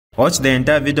Watch the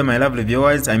entire video, my lovely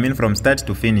viewers, I mean from start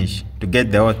to finish, to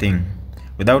get the whole thing.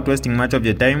 Without wasting much of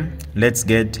your time, let's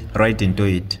get right into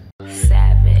it.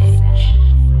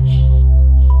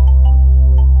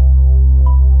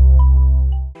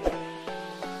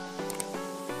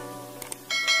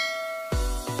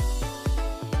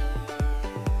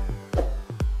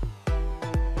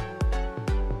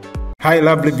 Hi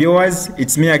lovely viewers,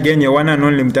 it's me again, your one and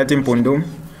only Mutati Mpundu.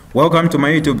 Welcome to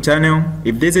my YouTube channel.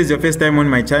 If this is your first time on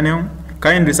my channel,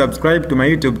 kindly subscribe to my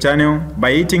YouTube channel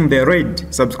by hitting the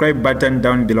red subscribe button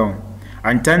down below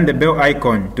and turn the bell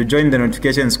icon to join the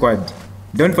notification squad.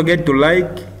 Don't forget to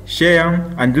like,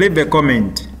 share and leave a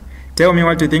comment. Tell me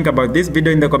what you think about this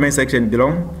video in the comment section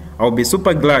below. I'll be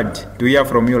super glad to hear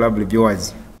from you lovely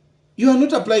viewers. You are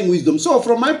not applying wisdom. So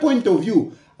from my point of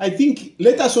view, I think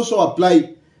let us also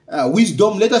apply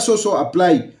wisdom. Let us also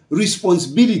apply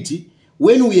responsibility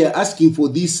when we are asking for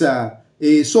this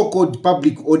so-called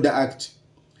Public Order Act.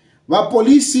 The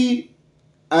police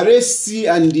arrests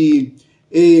and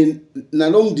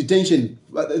long detention.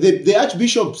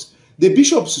 The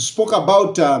bishops spoke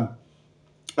about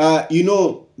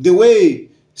the way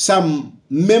some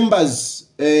members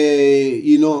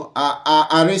are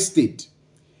arrested.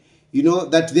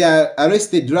 That they are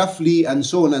arrested roughly and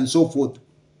so on and so forth.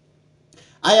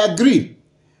 I agree.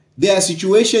 There are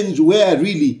situations where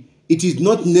really it is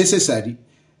not necessary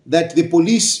that the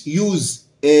police use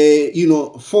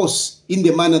force in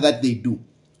the manner that they do.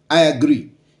 I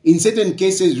agree. In certain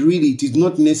cases, really, it is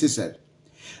not necessary.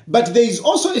 But there is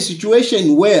also a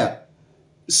situation where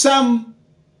some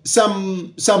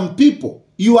people,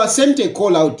 you are sent a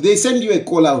call out, they send you a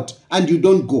call out and you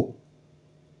don't go.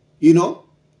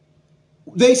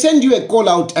 They send you a call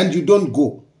out and you don't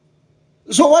go.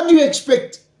 So what do you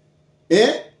expect?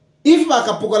 If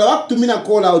Bakapokola to mina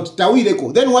call out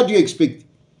Tawileko, then what do you expect?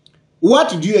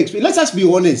 What do you expect? Let's just be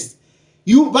honest.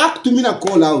 You back to mina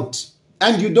call out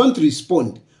and you don't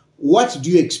respond. What do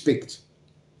you expect?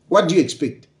 What do you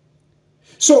expect?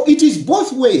 So it is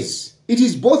both ways. It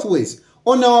is both ways.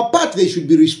 On our part, there should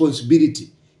be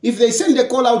responsibility. If they send a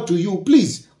call out to you,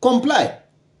 please comply.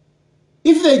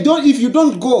 If you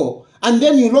don't go and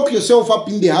then you lock yourself up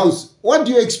in the house, what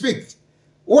do you expect?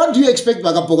 What do you expect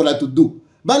Bakapokola to do?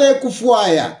 Bale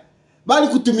kufuaya, bale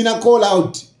kutumina call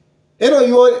out. Ero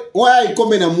yo why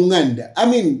come na munganda. I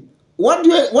mean, what do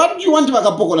you want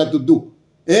Bakapokola to do?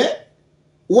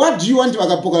 What do you want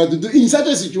Bakapokola to do in such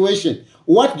a situation?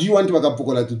 What do you want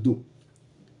Bakapokola to do?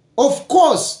 Of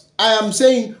course, I am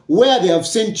saying where they have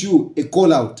sent you a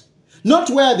call out,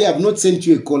 not where they have not sent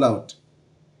you a call out.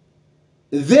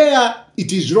 There,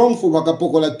 it is wrong for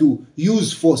Bakapokola to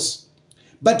use force.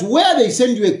 But where they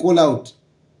send you a call out,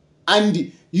 and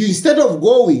you instead of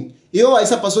going, you are a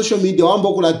social media,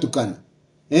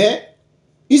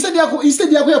 instead ya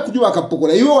kujua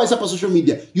Bakapokola, you are a social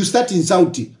media, you start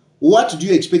insulting. What do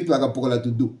you expect Bakapokola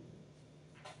to do?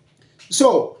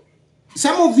 So,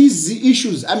 some of these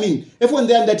issues, I mean, everyone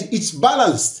there that it's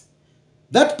balanced.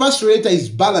 That pastorator is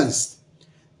balanced.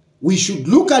 We should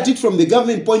look at it from the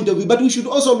government point of view, but we should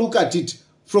also look at it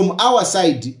from our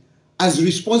side as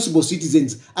responsible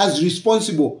citizens, as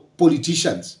responsible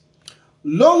politicians.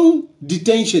 Long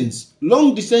detentions,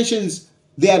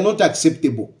 they are not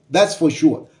acceptable. That's for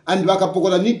sure. And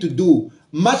Bakapokola need to do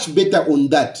much better on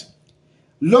that.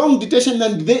 Long detention,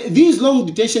 and these long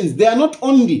detentions, they are not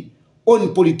only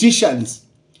on politicians.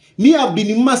 Me have been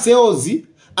in Maseozi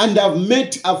and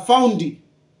I've found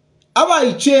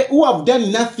Abaiche who have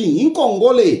done nothing. In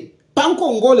Congole,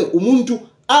 Pankongole, Umuntu,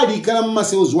 Ali Kalam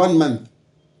Maseoz 1 month.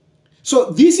 So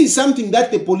this is something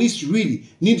that the police really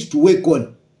needs to work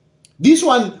on. This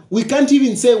one, we can't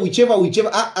even say whichever.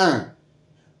 Bakapokola,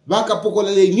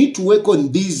 they need to work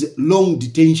on these long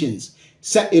detentions.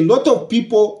 So a lot of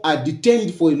people are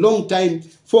detained for a long time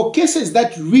for cases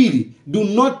that really do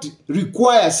not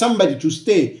require somebody to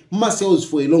stay Maseos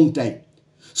for a long time.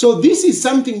 So this is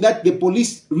something that the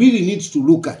police really needs to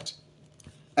look at.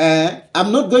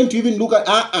 I'm not going to even look at,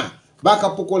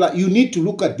 Bakapokola, you need to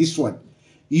look at this one.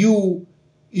 You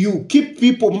keep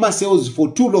people Maseos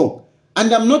for too long. And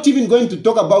I'm not even going to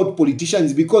talk about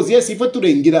politicians because yes, if to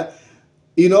ingira,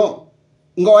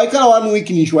 ngawaikala 1 week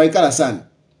ni shwaikala sana.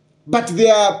 But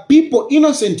there are people,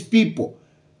 innocent people,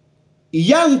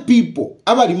 young people,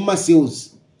 abali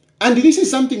Maseos. And this is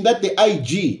something that the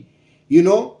IG,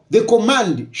 the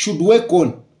command should work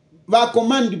on. The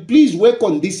command, please work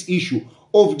on this issue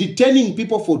of detaining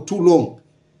people for too long.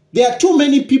 There are too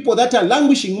many people that are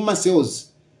languishing in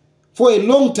Maseos for a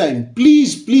long time.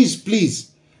 Please, please, please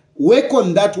work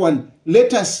on that one.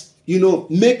 Let us,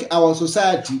 make our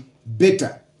society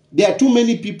better. There are too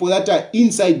many people that are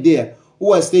inside there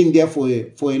who are staying there for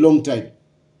a long time.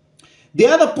 The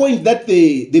other point that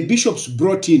the bishops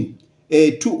brought in,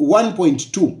 to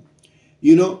 1.2,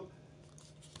 you know,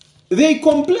 they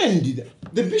complained,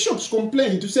 the bishops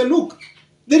complained to say, look,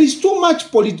 there is too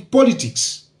much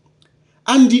politics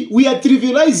and we are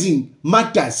trivializing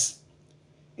matters.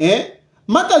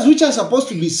 Matters which are supposed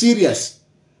to be serious.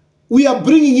 We are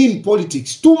bringing in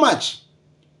politics too much.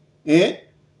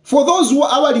 For those who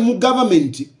are in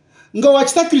government,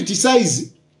 ngawachita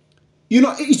criticize, you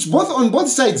know, it's both on both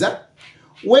sides.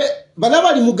 Where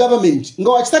balaba in government,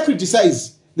 ngawachita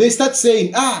criticize, they start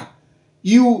saying,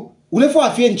 you ulefo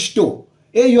afie nchito,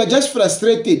 you are just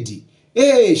frustrated,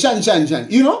 shan.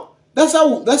 You know, that's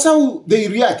how they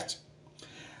react.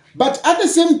 But at the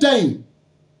same time,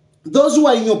 those who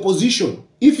are in opposition,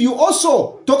 if you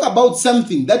also talk about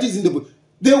something that is in the,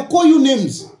 they'll call you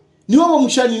names.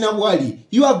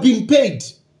 You have been paid.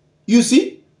 You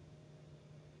see?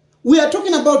 We are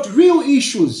talking about real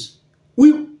issues.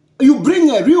 You bring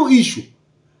a real issue,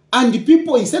 and the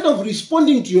people, instead of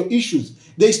responding to your issues,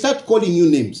 they start calling you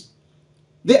names.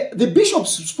 The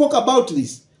bishops spoke about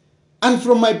this. And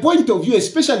from my point of view,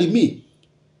 especially me,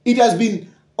 it has been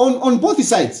on both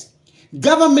sides.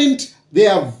 Government,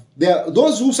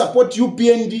 those who support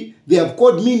UPND, they have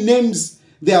called me names,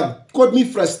 they have called me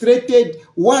frustrated,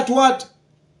 what.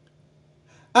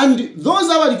 And those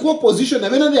are the opposition, I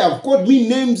mean, they have called me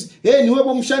names, hey, you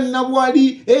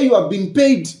have been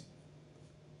paid.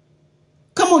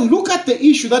 Come on, look at the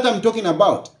issue that I'm talking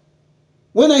about.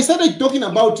 When I started talking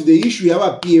about the issue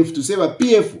of PF, to say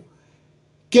PF,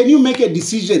 can you make a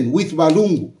decision with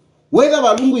Balungu? Whether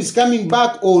Balungu is coming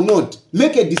back or not,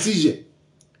 make a decision.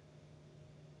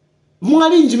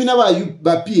 Mwali njimina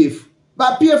ba PF.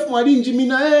 Ba PF mwali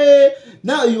njimina,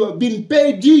 now you have been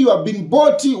paid, you have been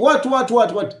bought,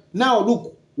 what. Now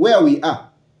look where we are.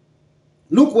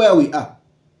 Look where we are.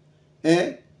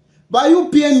 By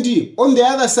UPND, on the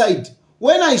other side,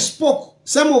 when I spoke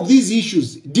some of these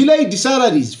issues, delayed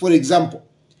salaries, for example,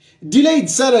 delayed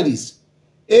salaries,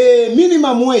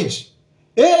 minimum wage,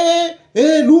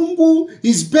 Lungu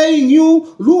is paying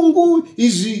you, Lungu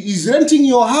is renting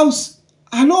your house.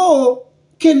 Hello,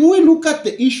 can we look at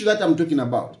the issue that I'm talking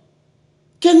about?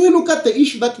 Can we look at the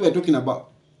issue that we're talking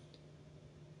about?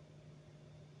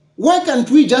 Why can't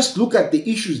we just look at the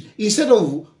issues instead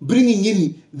of bringing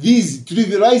in these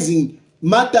trivializing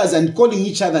matters and calling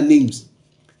each other names?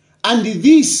 And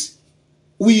this,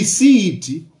 we see it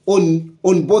on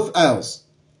both aisles.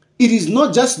 It is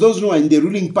not just those who are in the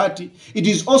ruling party, it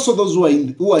is also those who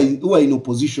are in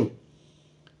opposition.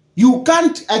 You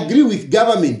can't agree with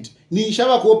government. You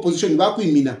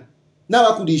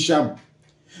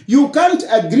can't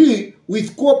agree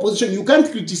with co-opposition. You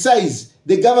can't criticize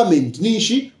the government.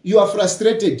 You are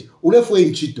frustrated.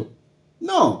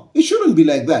 No, it shouldn't be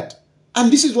like that.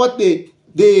 And this is what the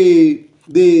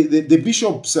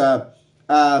bishops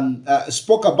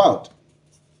spoke about.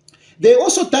 They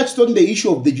also touched on the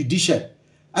issue of the judiciary,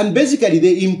 and basically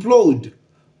they implored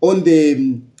on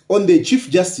the Chief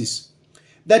Justice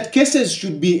that cases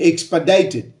should be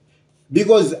expedited,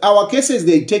 because our cases,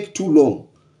 they take too long.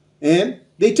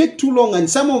 They take too long, and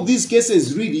some of these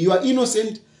cases, really, you are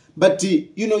innocent, but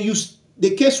you know,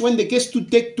 when the case to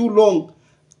take too long,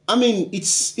 I mean,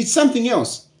 it's something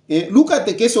else. Look at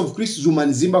the case of Chris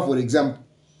Zumanzimba, for example.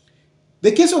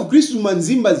 The case of Chris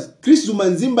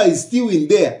Zumanzimba is still in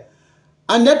there.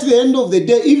 And at the end of the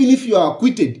day, even if you are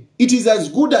acquitted, it is as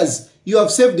good as you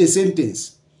have served a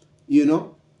sentence. You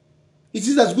know? It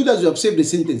is as good as you have served a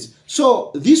sentence.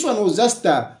 So this one was just,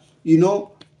 talking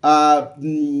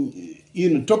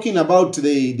about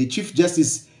the Chief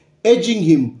Justice, urging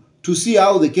him to see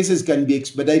how the cases can be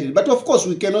expedited. But of course,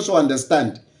 we can also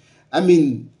understand. I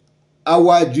mean,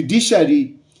 our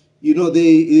judiciary, you know,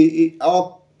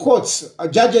 our courts, our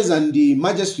judges and the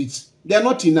magistrates, they are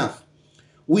not enough.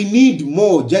 We need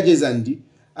more judges and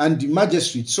the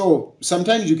magistrates. So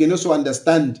sometimes you can also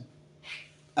understand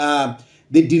the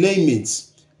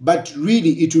delayments. But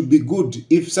really, it would be good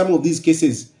if some of these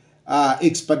cases are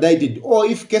expedited, or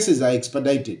if cases are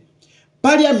expedited.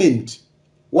 Parliament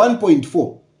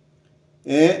 1.4.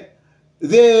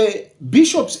 The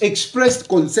bishops expressed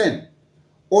concern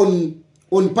on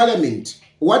Parliament,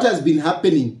 what has been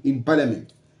happening in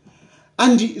Parliament.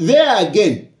 And there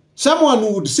again,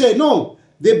 someone would say, no,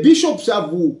 the bishops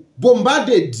have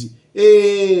bombarded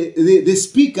the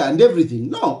speaker and everything.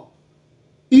 No.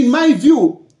 In my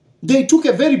view, they took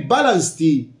a very balanced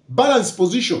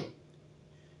position.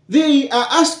 They are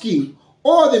asking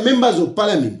all the members of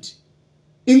Parliament,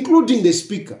 including the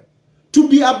speaker, to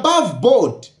be above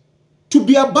board,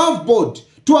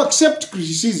 to accept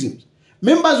criticism.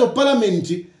 members of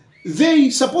parliament, they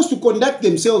supposed to conduct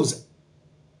themselves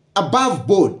above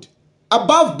board.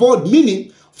 Above board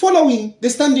meaning following the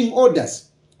standing orders.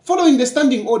 Following the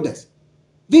standing orders.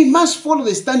 They must follow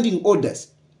the standing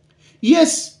orders.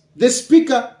 Yes, the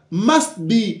speaker must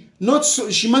be not so,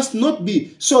 she must not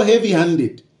be so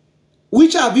heavy-handed,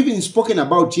 which I've even spoken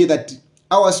about here, that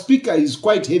our speaker is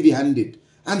quite heavy-handed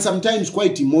and sometimes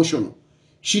quite emotional.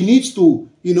 She needs to,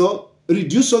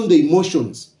 reduce on the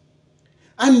emotions.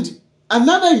 And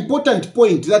another important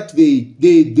point that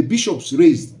the bishops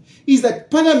raised is that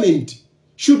Parliament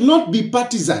should not be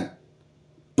partisan.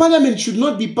 Parliament should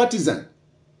not be partisan.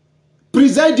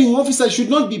 Presiding officer should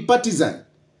not be partisan,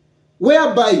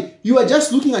 whereby you are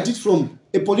just looking at it from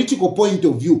a political point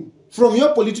of view, from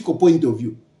your political point of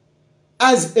view.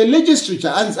 As a legislature,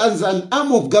 as an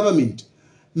arm of government,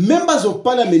 members of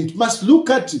parliament must look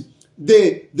at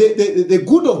the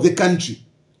good of the country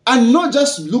and not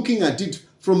just looking at it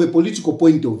from a political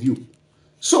point of view.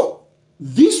 So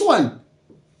this one,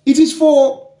 it is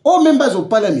for all members of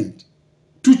parliament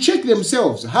to check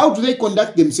themselves. How do they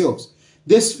conduct themselves?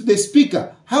 The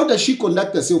speaker, how does she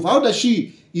conduct herself? How does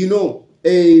she, help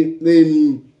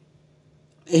the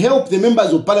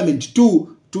members of parliament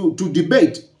to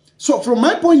debate? So from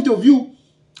my point of view,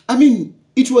 I mean,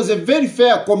 it was a very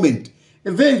fair comment,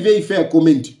 a very, very fair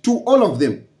comment to all of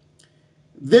them.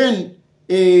 Then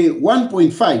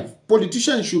 1.5,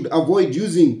 politicians should avoid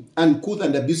using uncouth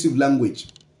and abusive language.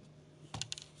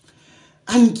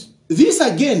 And this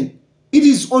again, it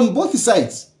is on both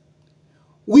sides.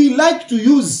 We like to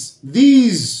use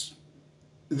these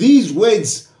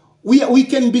words. We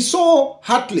can be so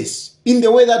heartless in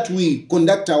the way that we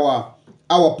conduct our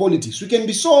politics. We can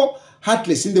be so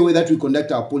heartless in the way that we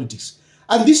conduct our politics.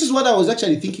 And this is what I was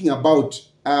actually thinking about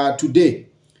today.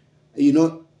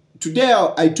 Today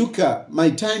I took my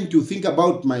time to think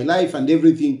about my life and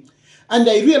everything. And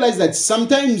I realized that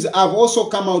sometimes I've also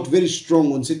come out very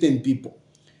strong on certain people,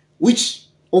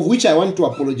 of which I want to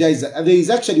apologize. There is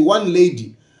actually one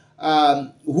lady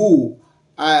who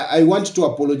I want to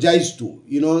apologize to.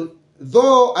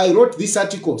 Though I wrote this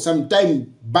article some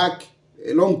time back,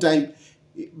 a long time,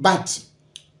 but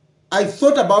I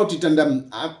thought about it, and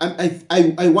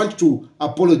I want to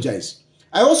apologize.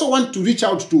 I also want to reach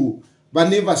out to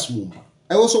Vanevas Mumba.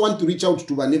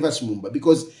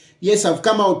 Because yes, I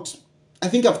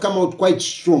think I've come out quite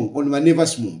strong on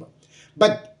Vanevas Mumba.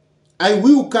 But I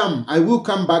will come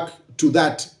back to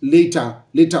that later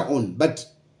on. But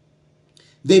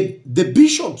the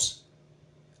bishops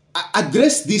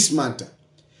addressed this matter.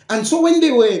 And so when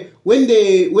the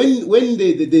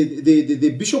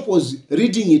bishop was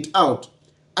reading it out,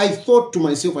 I thought to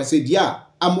myself, I said, yeah,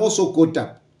 I'm also caught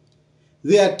up.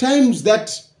 There are times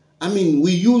that,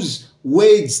 we use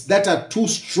words that are too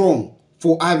strong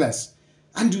for others.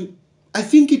 And I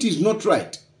think it is not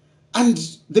right. And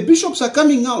the bishops are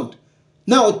coming out.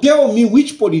 Now tell me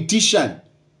which politician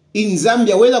in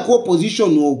Zambia, whether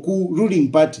co-opposition or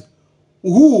ruling party,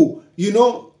 who,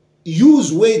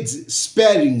 use words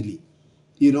sparingly.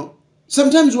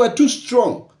 Sometimes we are too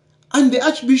strong. And the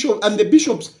archbishop and the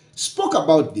bishops spoke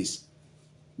about this.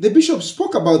 The bishops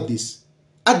spoke about this,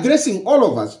 addressing all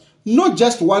of us, not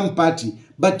just one party,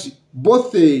 but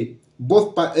both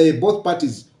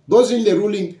parties, those in the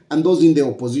ruling and those in the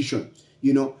opposition.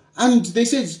 And they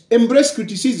said, embrace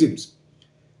criticisms.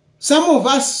 Some of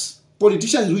us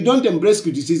politicians, we don't embrace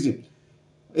criticism.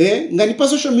 Nganipa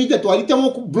social media to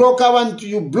block abantu,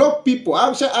 you block people.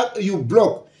 You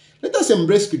block. Let us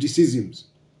embrace criticisms.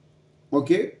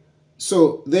 Okay?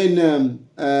 So then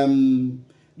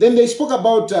they spoke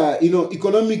about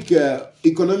economic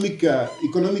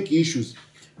issues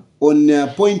on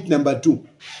point number 2.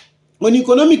 On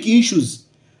economic issues,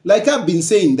 like I've been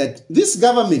saying, that this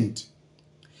government,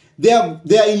 they are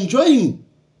enjoying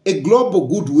a global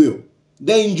goodwill.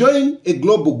 They're enjoying a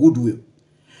global goodwill.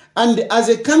 And as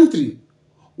a country,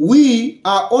 we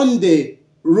are on the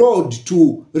road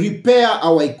to repair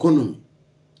our economy.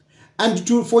 And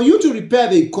for you to repair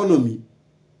the economy,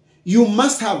 you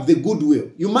must have the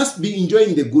goodwill. You must be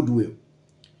enjoying the goodwill.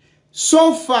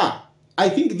 So far, I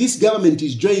think this government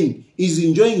is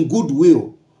enjoying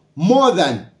goodwill more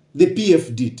than the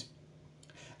PF did.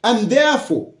 And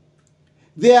therefore,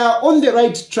 they are on the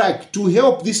right track to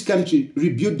help this country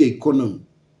rebuild the economy.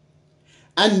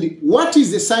 And what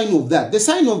is the sign of that? The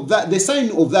sign of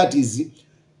that is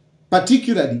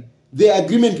particularly the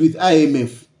agreement with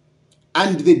IMF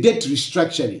and the debt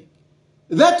restructuring.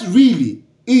 That really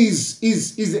is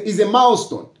a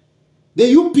milestone. The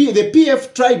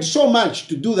PF tried so much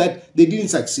to do that, they didn't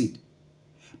succeed.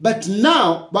 But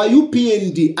now, by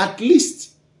UPND, at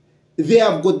least they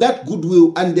have got that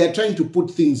goodwill and they are trying to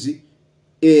put things, on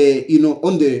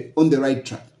the right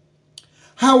track.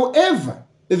 However,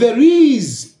 there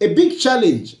is a big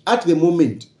challenge at the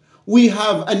moment. We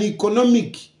have an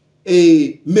economic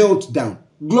meltdown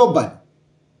globally.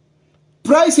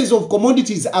 Prices of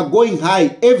commodities are going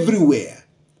high everywhere.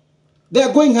 They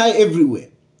are going high everywhere.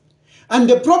 And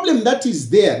the problem that is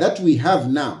there, that we have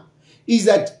now, is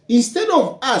that instead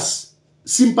of us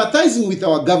sympathizing with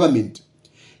our government,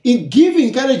 in give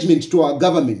encouragement to our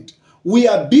government, we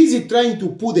are busy trying to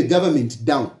pull the government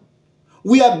down.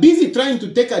 We are busy trying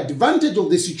to take advantage of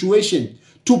the situation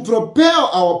to propel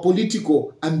our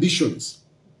political ambitions.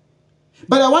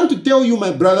 But I want to tell you,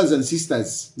 my brothers and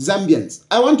sisters, Zambians,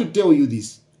 I want to tell you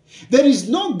this. There is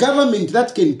no government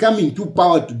that can come into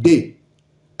power today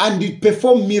and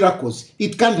perform miracles.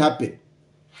 It can't happen.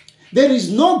 There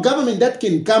is no government that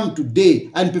can come today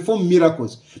and perform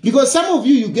miracles. Because some of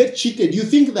you get cheated. You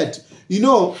think that, maybe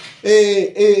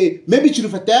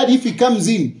Tayali, if he comes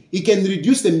in, he can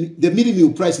reduce the mini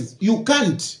meal prices. You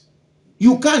can't.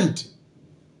 You can't.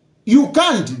 You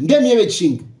can't.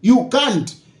 You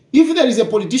can't. If there is a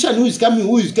politician who is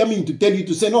coming to tell you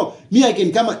to say, no, me, I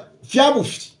can come.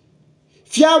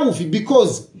 Fiabufi,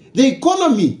 because the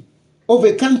economy of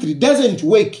a country doesn't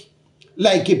work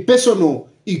like a personal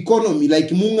economy, like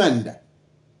Munganda.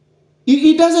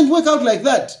 It doesn't work out like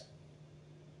that.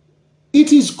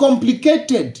 It is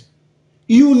complicated.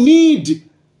 You need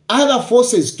other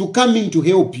forces to come in to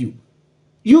help you.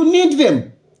 You need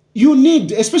them. You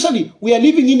need, especially we are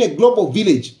living in a global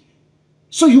village.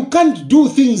 So you can't do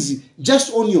things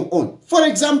just on your own. For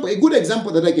example, a good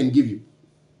example that I can give you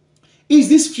is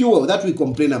this fuel that we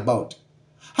complain about.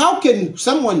 How can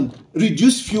someone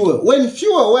reduce fuel when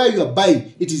fuel where you are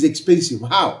buying, it is expensive?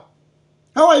 How?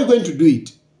 How are you going to do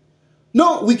it?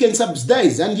 No, we can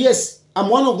subsidize. And yes, I'm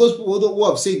one of those people who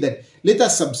have said that let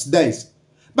us subsidize.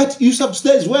 But you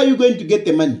subsidize, where are you going to get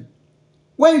the money?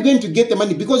 Where are you going to get the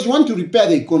money? Because you want to repair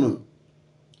the economy.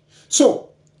 So,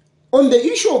 on the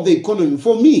issue of the economy,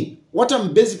 for me, what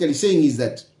I'm basically saying is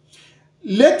that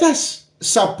let us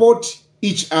support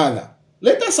each other.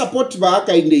 Let us support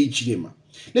Bahaka in the Ichilema.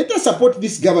 Let us support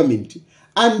this government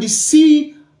and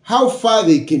see how far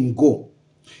they can go.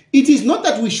 It is not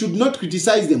that we should not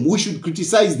criticize them. We should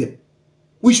criticize them.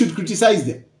 We should criticize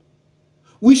them.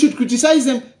 We should criticize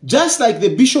them just like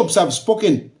the bishops have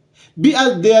spoken.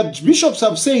 The bishops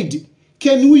have said,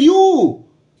 can you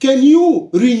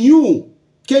renew?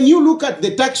 Can you look at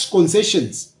the tax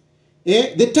concessions?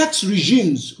 The tax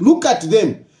regimes, look at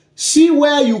them. See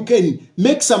where you can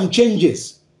make some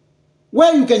changes.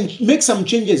 Where you can make some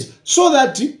changes so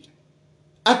that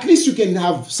at least you can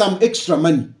have some extra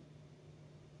money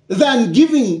than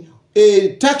giving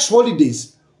tax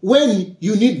holidays when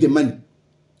you need the money.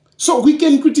 So we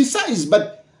can criticize,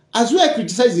 but as we are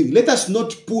criticizing, let us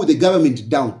not pull the government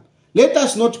down. Let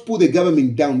us not pull the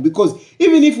government down, because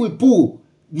even if we pull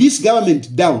this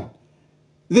government down,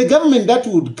 the government that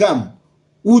would come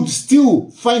would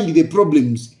still find the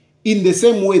problems in the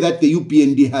same way that the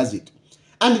UPND has it.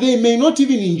 And they may not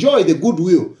even enjoy the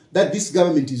goodwill that this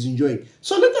government is enjoying.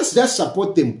 So let us just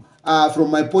support them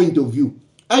from my point of view.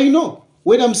 I know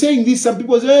when I'm saying this, some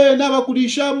people say, hey, never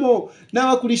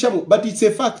kulishamo, but it's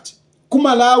a fact.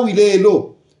 Kumalawi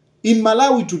lelo. In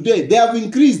Malawi today, they have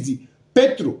increased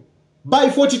petrol by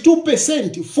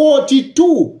 42%.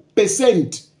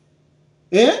 42%.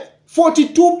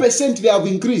 42% they have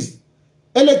increased.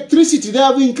 Electricity, they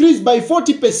have increased by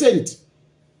 40%.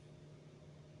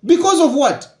 Because of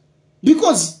what?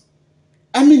 Because,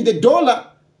 the dollar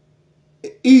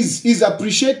is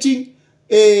appreciating,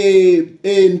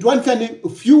 and one kind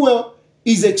of fuel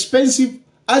is expensive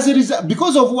as a result.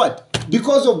 Because of what?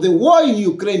 Because of the war in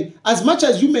Ukraine. As much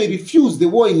as you may refuse the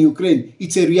war in Ukraine,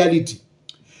 it's a reality.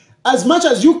 As much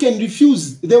as you can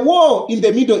refuse the war in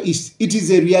the Middle East, it is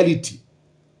a reality.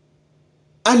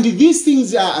 And these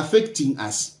things are affecting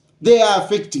us. They are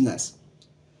affecting us.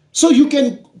 So you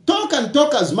can talk and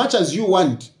talk as much as you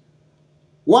want.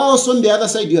 Whilst on the other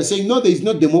side you are saying, no, there is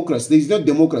not democracy. There is not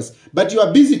democracy. But you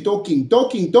are busy talking.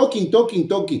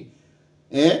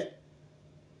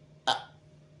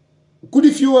 Could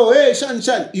if you were, hey, Shan,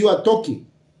 you are talking.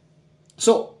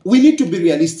 So we need to be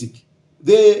realistic.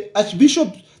 The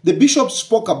bishops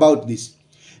spoke about this.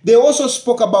 They also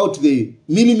spoke about the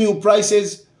mini meal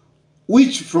prices,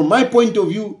 which from my point of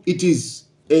view, it is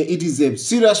a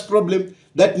serious problem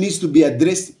that needs to be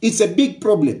addressed. It's a big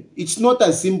problem. It's not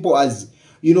as simple as,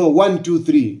 1, 2,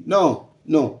 3. No.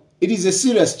 It is a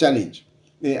serious challenge.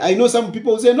 I know some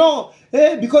people say, no,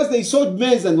 because they sold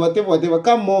maize and whatever.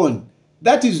 Come on.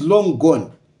 That is long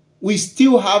gone. We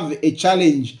still have a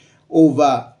challenge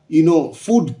over, you know,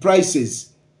 food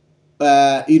prices,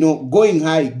 you know, going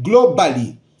high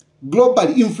globally.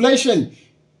 Globally, inflation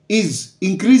is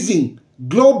increasing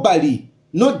globally,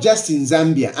 not just in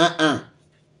Zambia.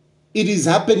 It is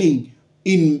happening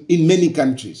in many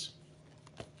countries.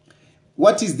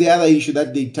 What is the other issue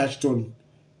that they touched on,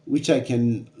 which I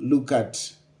can look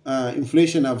at?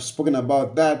 Inflation, I've spoken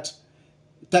about that.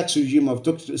 Tax regime, I've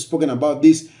spoken about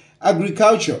this.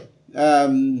 Agriculture,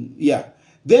 yeah.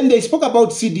 Then they spoke about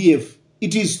CDF.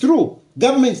 It is true.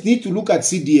 Governments need to look at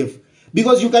CDF,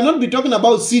 because you cannot be talking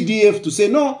about CDF to say,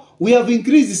 no, we have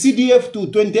increased the CDF to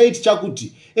 28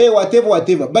 chakuti,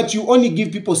 whatever, but you only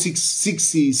give people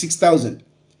 6,000.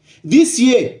 This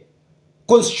year,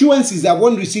 constituencies have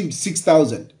only received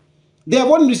 6,000. They have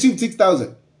only received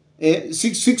 6,000.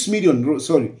 6 million,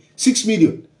 sorry, 6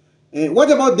 million.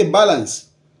 What about the balance?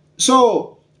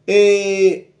 So,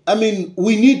 I mean,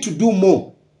 we need to do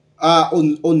more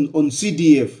on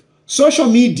CDF. Social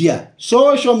media.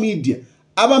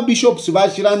 Aba bishops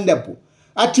bachirandapo.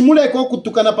 Ati muleko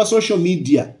kutukana pa social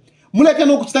media. Muleka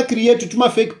no kusta create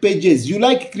tuma fake pages. You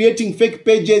like creating fake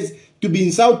pages to be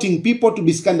insulting people, to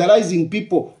be scandalizing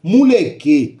people.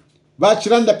 Muleke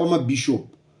bachiranda pa ma bishop.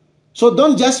 So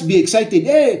don't just be excited.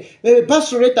 Hey,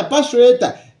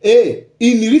 pastoreta. Hey,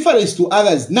 in reference to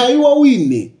others. Na iwa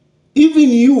wine. Even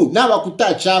you, na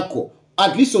wakuta chako.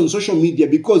 At least on social media,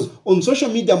 because on social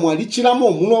media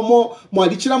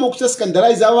mwalichiramo kusa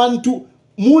scandalize awantu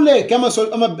mule kama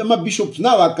ama bishops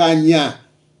na wakanya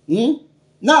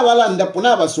na walanda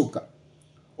pona basoka.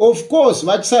 Of course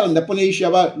vachisala ndapone issue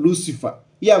aba Lucifer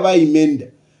ya ba imenda.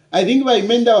 I think ba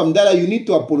imenda wamdala, you need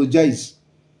to apologize.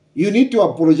 You need to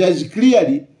apologize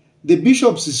clearly. The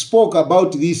bishops spoke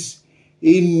about this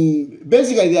in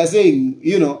basically they are saying,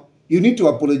 you know, you need to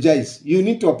apologize. You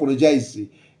need to apologize.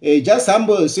 Just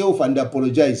humble yourself and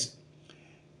apologize.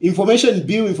 Information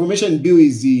bill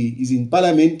is in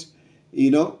Parliament,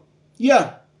 you know.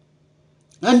 Yeah.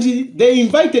 And they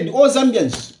invited all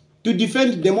Zambians to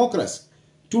defend democracy,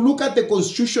 to look at the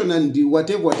constitution and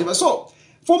whatever. So,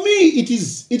 for me, it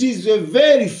is a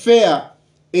very fair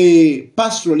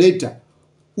pastoral letter,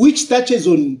 which touches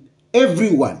on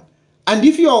everyone. And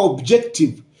if you are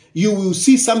objective, you will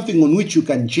see something on which you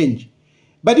can change.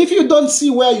 But if you don't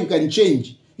see where you can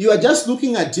change, you are just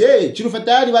looking at, hey,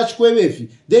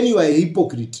 then you are a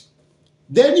hypocrite.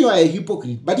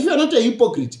 But if you are not a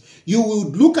hypocrite, you will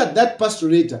look at that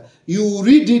pastoral letter, you will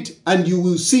read it, and you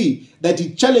will see that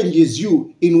it challenges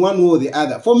you in one way or the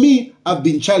other. For me, I've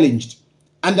been challenged,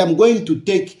 and I'm going to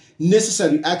take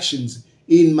necessary actions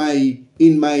in my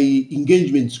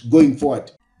engagements going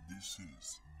forward. This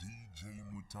is DJ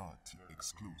Mutati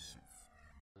exclusive.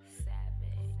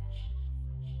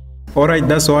 Alright,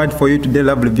 that's all for you today,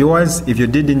 lovely viewers. If you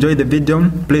did enjoy the video,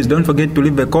 please don't forget to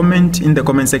leave a comment in the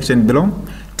comment section below.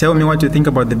 Tell me what you think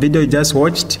about the video you just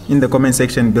watched in the comment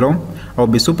section below. I'll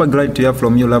be super glad to hear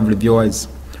from you, lovely viewers.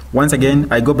 Once again,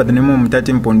 I go by the name of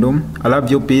Mutati Mpundu. I love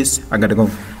you, peace, I gotta go.